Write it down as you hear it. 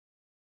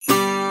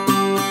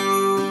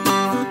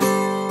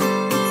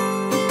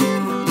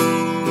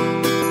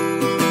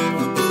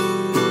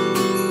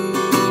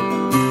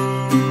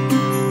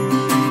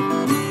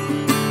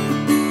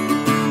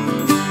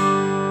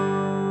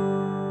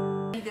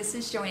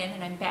Joanne,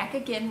 and I'm back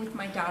again with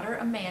my daughter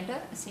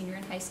Amanda, a senior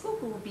in high school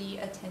who will be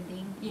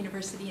attending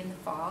university in the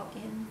fall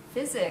in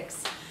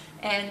physics.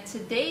 And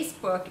today's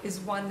book is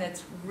one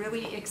that's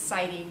really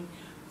exciting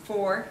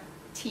for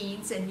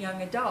teens and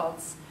young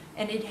adults.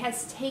 And it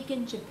has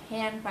taken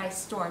Japan by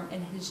storm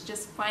and has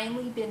just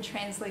finally been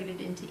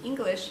translated into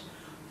English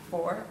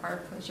for our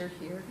pleasure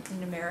here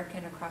in America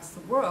and across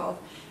the world.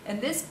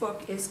 And this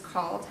book is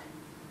called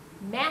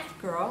Math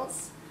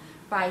Girls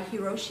by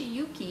Hiroshi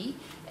Yuki.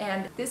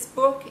 And this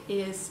book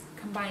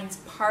combines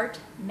part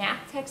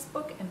math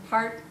textbook and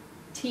part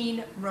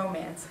teen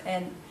romance.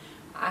 And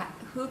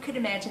who could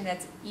imagine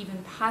that's even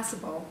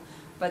possible?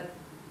 But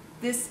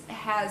this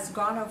has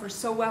gone over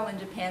so well in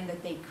Japan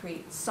that they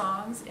create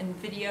songs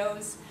and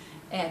videos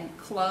and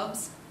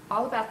clubs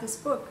all about this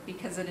book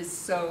because it is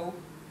so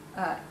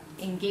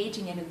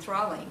engaging and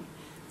enthralling.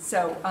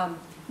 So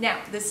now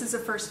this is a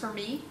first for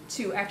me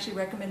to actually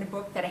recommend a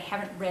book that I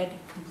haven't read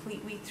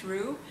completely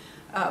through,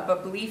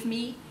 but believe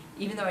me,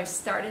 even though I've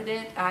started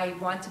it, I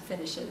want to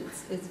finish it.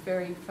 It's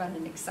very fun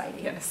and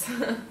exciting. Yes.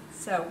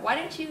 So why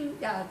don't you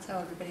tell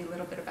everybody a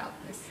little bit about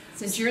this,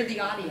 since you're the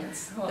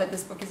audience that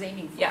this book is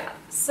aiming for. Yeah.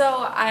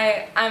 So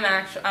I'm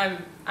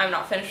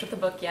not finished with the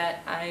book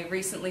yet. I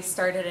recently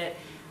started it,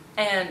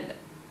 and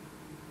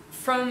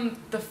from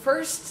the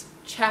first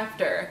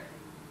chapter,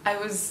 I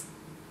was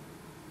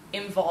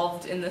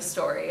involved in the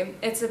story.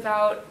 It's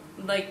about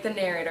like the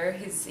narrator.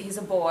 He's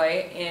a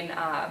boy in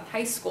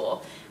high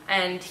school,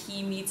 and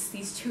he meets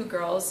these two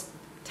girls,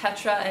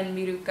 Tetra and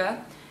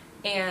Miruka,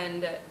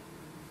 and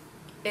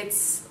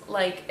it's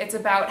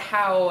about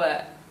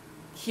how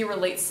he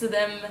relates to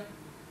them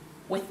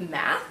with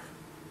math.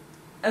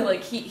 And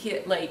he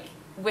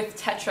with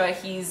Tetra,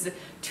 he's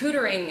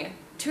tutoring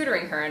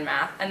her in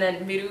math, and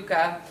then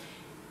Miruka,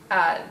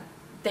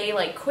 they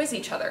like quiz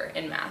each other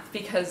in math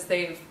because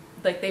they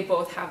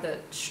both have the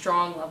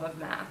strong love of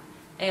math.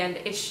 And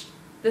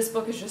this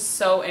book is just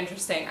so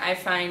interesting. I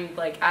find,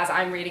 like, as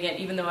I'm reading it,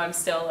 even though I'm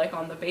still like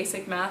on the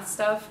basic math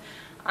stuff,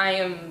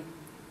 I'm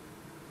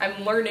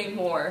learning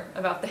more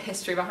about the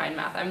history behind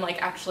math. I'm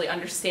like actually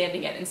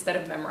understanding it instead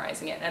of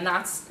memorizing it, and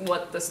that's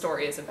what the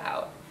story is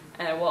about.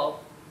 And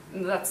well,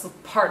 that's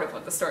part of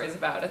what the story is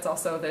about. It's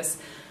also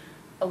this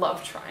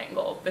love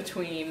triangle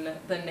between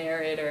the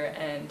narrator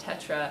and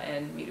Tetra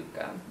and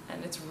Miruka,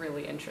 and it's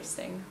really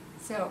interesting.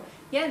 So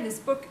yeah, this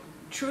book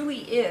truly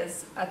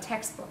is a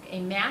textbook,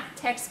 a math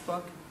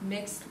textbook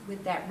mixed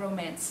with that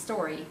romance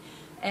story.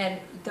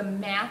 And the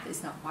math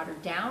is not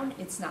watered down,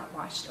 it's not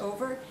washed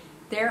over.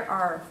 There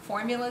are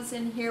formulas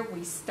in here.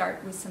 We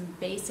start with some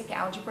basic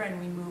algebra and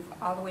we move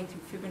all the way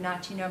through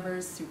Fibonacci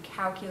numbers, through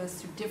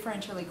calculus, through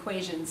differential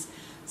equations.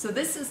 So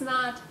this is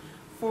not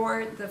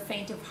for the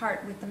faint of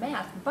heart with the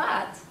math,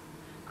 but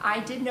I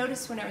did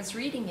notice when I was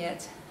reading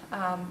it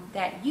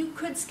that you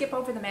could skip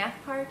over the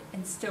math part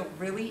and still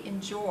really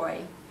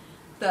enjoy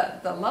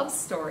the love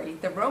story,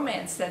 the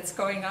romance that's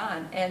going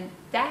on. And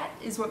that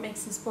is what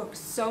makes this book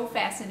so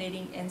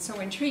fascinating and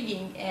so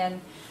intriguing, and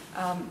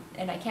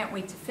I can't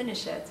wait to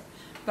finish it.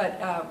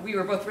 But we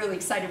were both really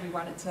excited. We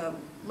wanted to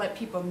let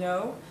people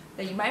know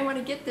that you might want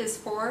to get this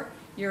for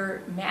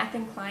your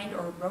math-inclined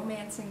or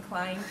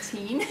romance-inclined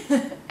teen.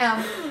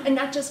 And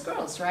not just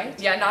girls, right?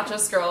 Yeah, not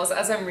just girls.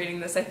 As I'm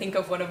reading this, I think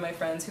of one of my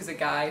friends who's a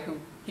guy who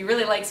he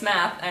really likes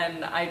math,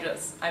 and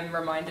I'm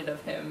reminded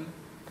of him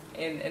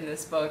in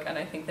this book, and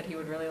I think that he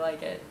would really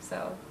like it.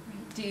 So,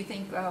 do you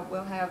think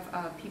we'll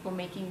have people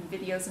making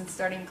videos and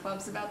starting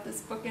clubs about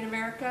this book in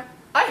America?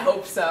 I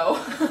hope so.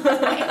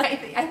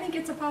 I think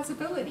it's a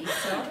possibility.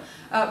 So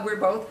we're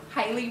both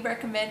highly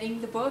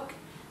recommending the book,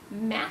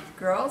 Math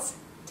Girls,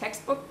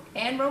 textbook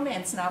and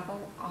romance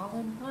novel all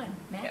in one.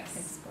 Math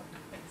textbook.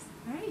 Yes.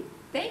 All right,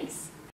 thanks.